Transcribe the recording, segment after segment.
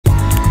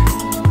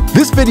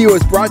This video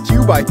is brought to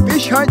you by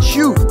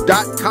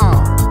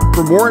FishHuntShoot.com.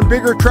 For more and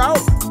bigger trout,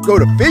 go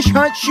to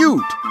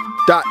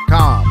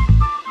FishHuntShoot.com.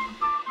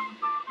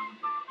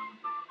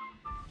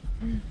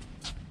 Did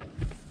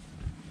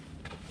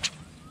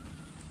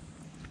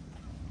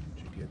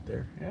you get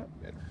there? Yeah,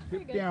 better.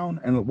 Hit down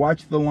and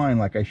watch the line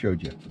like I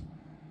showed you.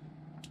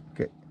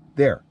 Okay,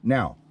 there.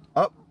 Now,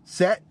 up,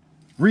 set,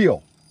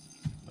 reel.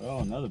 Oh,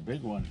 another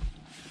big one.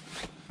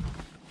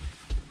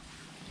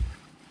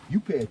 You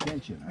pay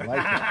attention. I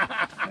like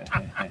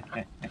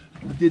that.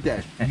 You did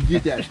that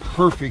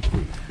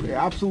perfectly.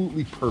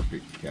 Absolutely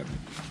perfect, Kevin.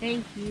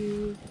 Thank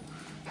you.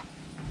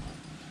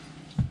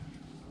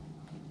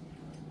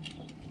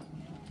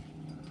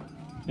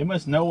 They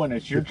must know when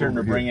it's your turn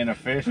to bring in a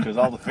fish, because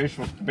all the fish,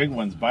 big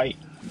ones, bite.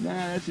 Nah,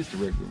 that's just a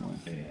regular one.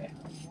 Yeah.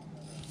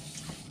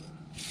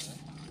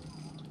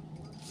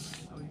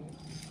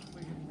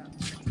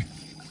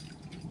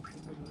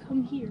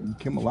 Come here. You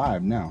come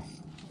alive now.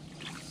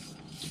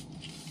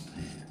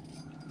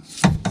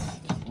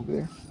 Over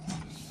there.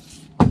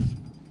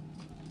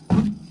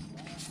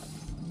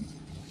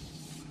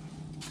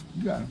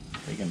 You got him.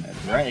 Taking that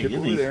drag. Tip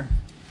over there.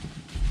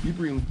 Keep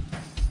reeling.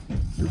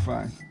 You're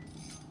fine.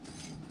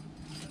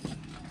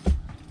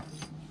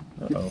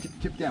 Uh-oh.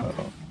 Tip down.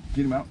 Uh-oh.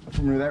 Get him out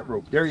from under that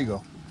rope. There you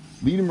go.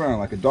 Lead him around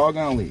like a dog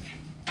on a leash.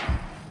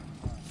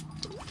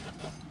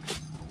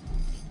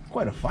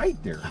 Quite a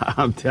fight there.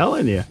 I'm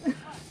telling you.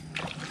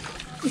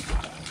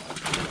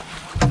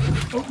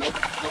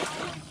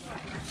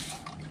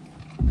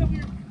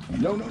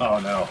 No, no. Oh,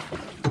 no.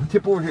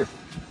 Tip over here.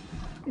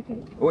 Okay.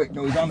 Oh, wait.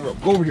 No, he's on the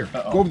rope. Go over here.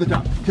 Go over the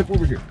top. Tip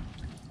over here.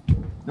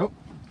 Nope.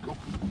 Go.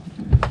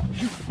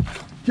 Shoot.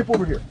 Tip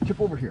over here.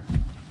 Tip over here.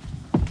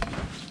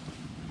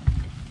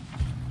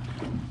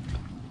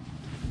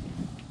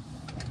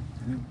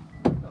 You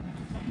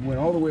went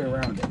all the way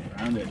around it.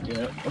 Around it,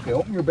 yeah. Okay,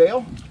 open your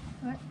bail.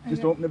 What?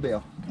 Just open the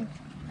bail. Okay.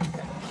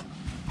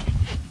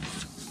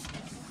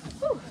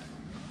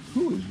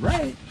 Who is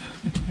right?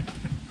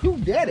 Who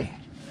daddy?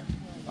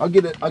 I'll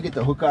get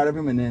the hook out of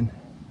him, and then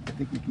I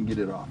think we can get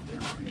it off there.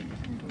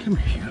 Come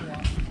here.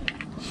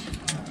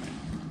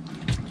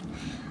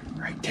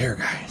 Right there,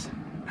 guys.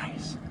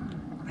 Nice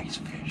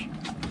fish.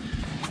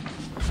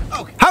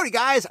 Okay. Howdy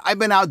guys, I've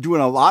been out doing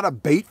a lot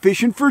of bait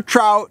fishing for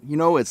trout. You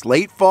know, it's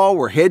late fall,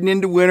 we're heading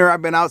into winter.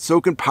 I've been out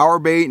soaking power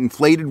bait,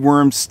 inflated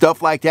worms,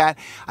 stuff like that.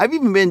 I've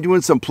even been doing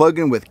some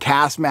plugging with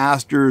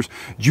Castmasters,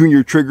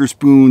 junior trigger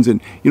spoons,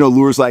 and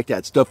lures like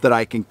that, stuff that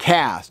I can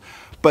cast.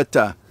 But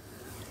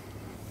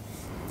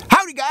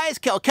howdy guys,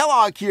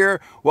 Kellogg here.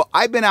 Well,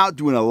 I've been out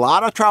doing a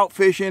lot of trout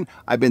fishing.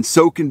 I've been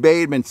soaking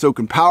bait, been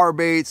soaking power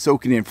bait,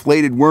 soaking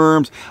inflated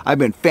worms. I've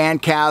been fan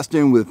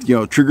casting with,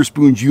 trigger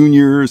spoon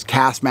juniors,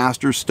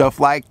 Castmasters, stuff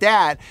like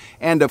that.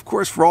 And of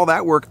course, for all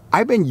that work,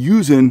 I've been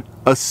using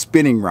a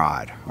spinning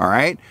rod, all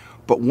right?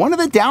 But one of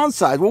the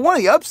downsides, well, one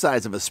of the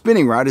upsides of a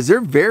spinning rod is they're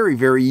very,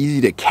 very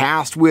easy to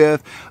cast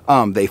with.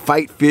 They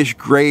fight fish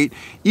great.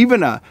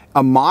 Even a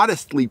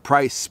modestly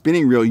priced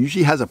spinning reel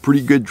usually has a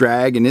pretty good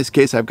drag. In this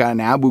case, I've got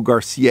an Abu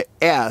Garcia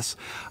S.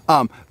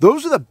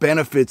 Those are the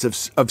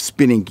benefits of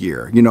spinning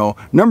gear.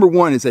 Number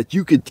one is that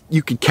you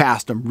could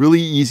cast them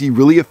really easy,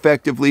 really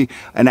effectively.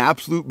 An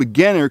absolute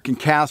beginner can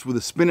cast with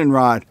a spinning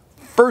rod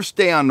first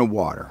day on the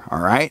water,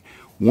 all right?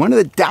 One of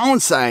the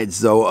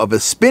downsides, though, of a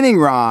spinning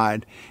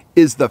rod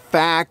is the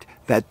fact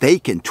that they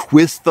can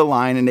twist the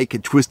line, and they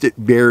can twist it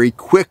very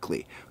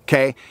quickly.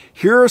 Okay,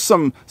 here are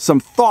some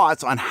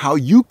thoughts on how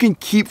you can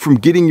keep from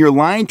getting your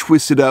line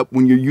twisted up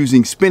when you're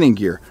using spinning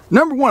gear.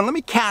 Number one, let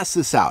me cast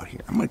this out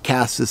here. I'm going to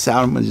cast this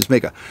out. I'm going to just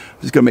make a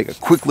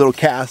quick little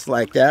cast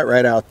like that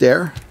right out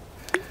there.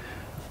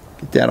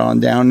 Get that on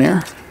down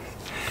there.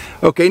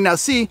 Okay, now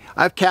see,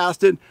 I've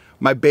casted.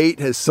 My bait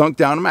has sunk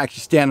down. I'm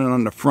actually standing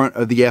on the front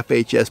of the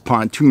FHS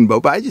pontoon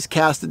boat, but I just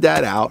casted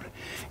that out.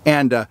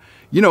 And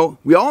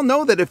we all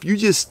know that if you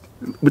just,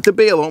 with the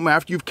bail open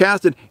after you've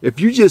casted, if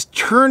you just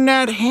turn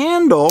that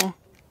handle,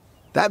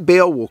 that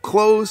bail will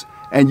close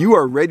and you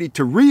are ready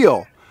to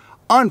reel.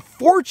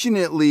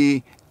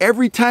 Unfortunately,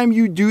 every time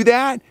you do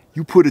that,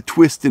 you put a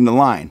twist in the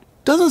line.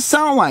 Doesn't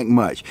sound like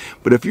much,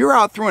 but if you're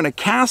out throwing a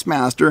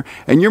Castmaster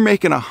and you're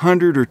making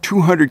 100 or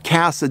 200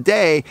 casts a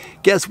day,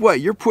 guess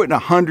what? You're putting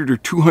 100 or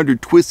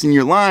 200 twists in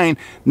your line.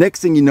 Next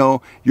thing you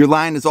know, your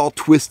line is all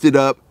twisted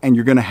up and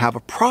you're gonna have a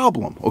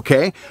problem,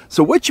 okay?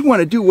 So what you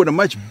wanna do, what a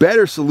much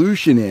better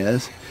solution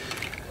is,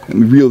 let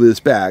me reel this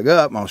bag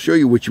up and I'll show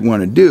you what you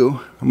wanna do.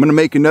 I'm gonna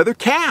make another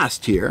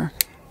cast here.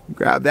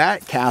 Grab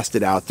that, cast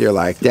it out there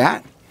like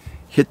that.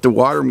 Hit the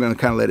water, I'm gonna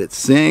kind of let it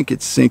sink.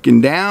 It's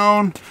sinking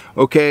down.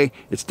 Okay,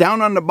 it's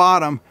down on the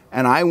bottom.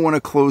 and I want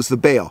to close the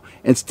bail.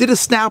 Instead of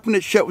snapping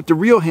it shut with the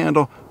reel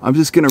handle, I'm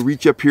just going to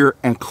reach up here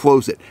and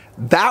close it.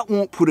 That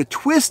won't put a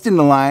twist in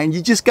the line.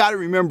 You just got to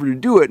remember to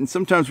do it. And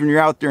sometimes when you're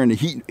out there in the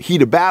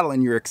heat of battle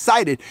and you're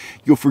excited,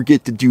 you'll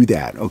forget to do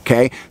that,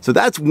 okay? So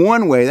that's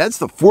one way. That's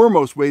the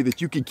foremost way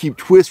that you can keep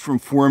twists from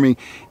forming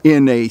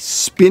in a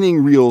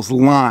spinning reel's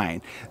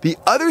line. The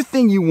other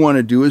thing you want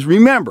to do is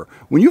remember,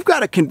 when you've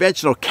got a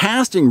conventional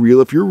casting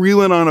reel, if you're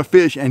reeling on a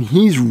fish and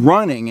he's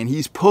running and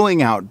he's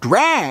pulling out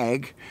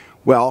drag,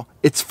 well,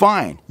 it's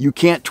fine. You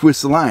can't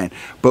twist the line.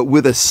 But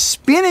with a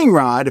spinning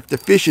rod, if the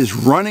fish is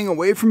running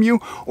away from you,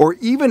 or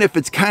even if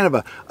it's kind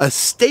of a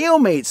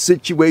stalemate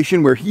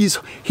situation where he's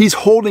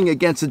holding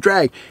against the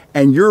drag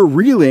and you're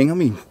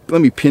reeling,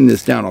 let me pin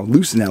this down, I'll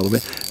loosen that a little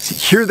bit. See,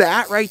 hear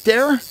that right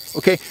there?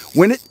 Okay,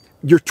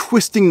 you're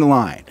twisting the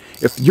line.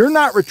 If you're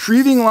not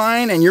retrieving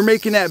line and you're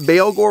making that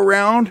bail go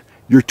around,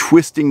 you're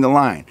twisting the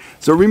line.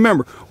 So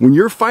remember, when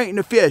you're fighting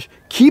a fish,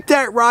 keep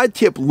that rod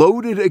tip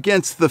loaded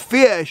against the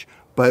fish,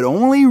 but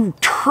only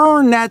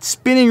turn that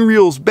spinning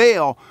reel's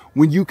bail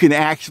when you can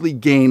actually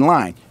gain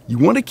line. You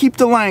want to keep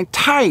the line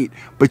tight,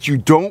 but you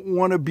don't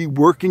want to be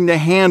working the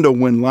handle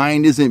when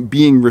line isn't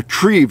being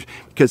retrieved,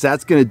 because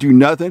that's going to do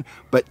nothing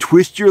but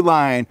twist your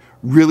line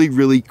really,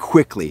 really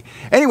quickly.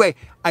 Anyway,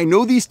 I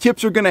know these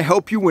tips are going to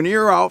help you when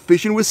you're out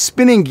fishing with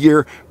spinning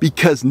gear,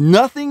 because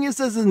nothing is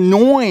as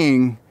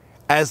annoying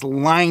as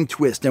line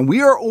twist. And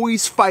we are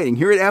always fighting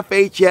here at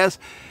FHS,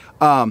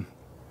 and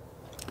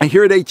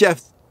here at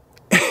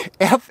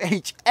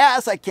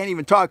FHS, I can't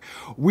even talk.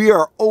 We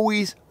are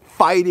always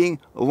fighting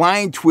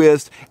line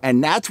twist,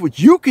 and that's what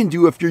you can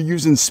do if you're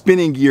using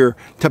spinning gear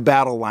to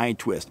battle line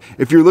twist.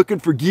 If you're looking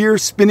for gear,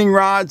 spinning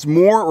rods,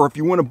 more, or if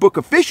you want to book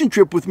a fishing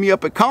trip with me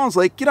up at Collins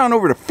Lake, get on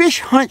over to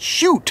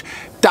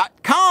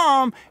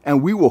fishhuntshoot.com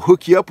and we will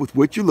hook you up with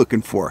what you're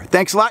looking for.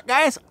 Thanks a lot,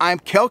 guys. I'm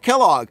Kel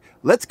Kellogg.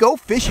 Let's go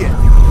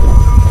fishing.